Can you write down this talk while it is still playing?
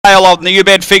involved in the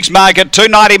U-Bet fixed market.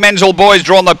 290 Menzel Boys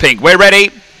drawn the pink. We're ready.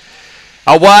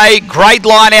 Away, great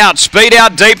line out, speed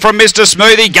out deep from Mr.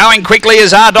 Smoothie, going quickly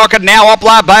as Ardoc, and now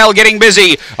Oplar Bale getting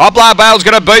busy. Oplar Bale's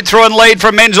going to boot through and lead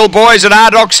from Menzel Boys, and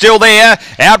Ardoc still there.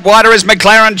 Out wider is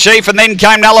McLaren Chief, and then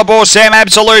came Nullarbor Sam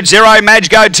Absolute Zero,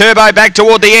 Majgo Turbo back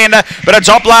toward the end, but it's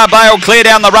Oplar Bale clear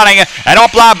down the running, and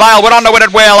Oplar Bale went on to win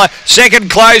it well. Second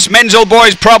close, Menzel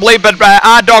Boys probably, but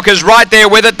Ardoc is right there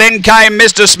with it. Then came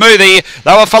Mr. Smoothie.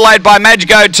 They were followed by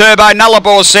Majgo Turbo.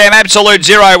 Nullarbor Sam Absolute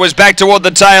Zero was back toward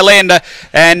the tail end.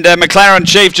 And McLaren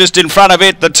Chief just in front of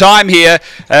it. The time here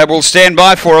we'll stand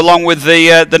by for, along with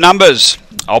the numbers.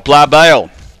 Oplar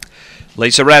Bale.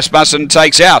 Lisa Rasmussen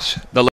takes out the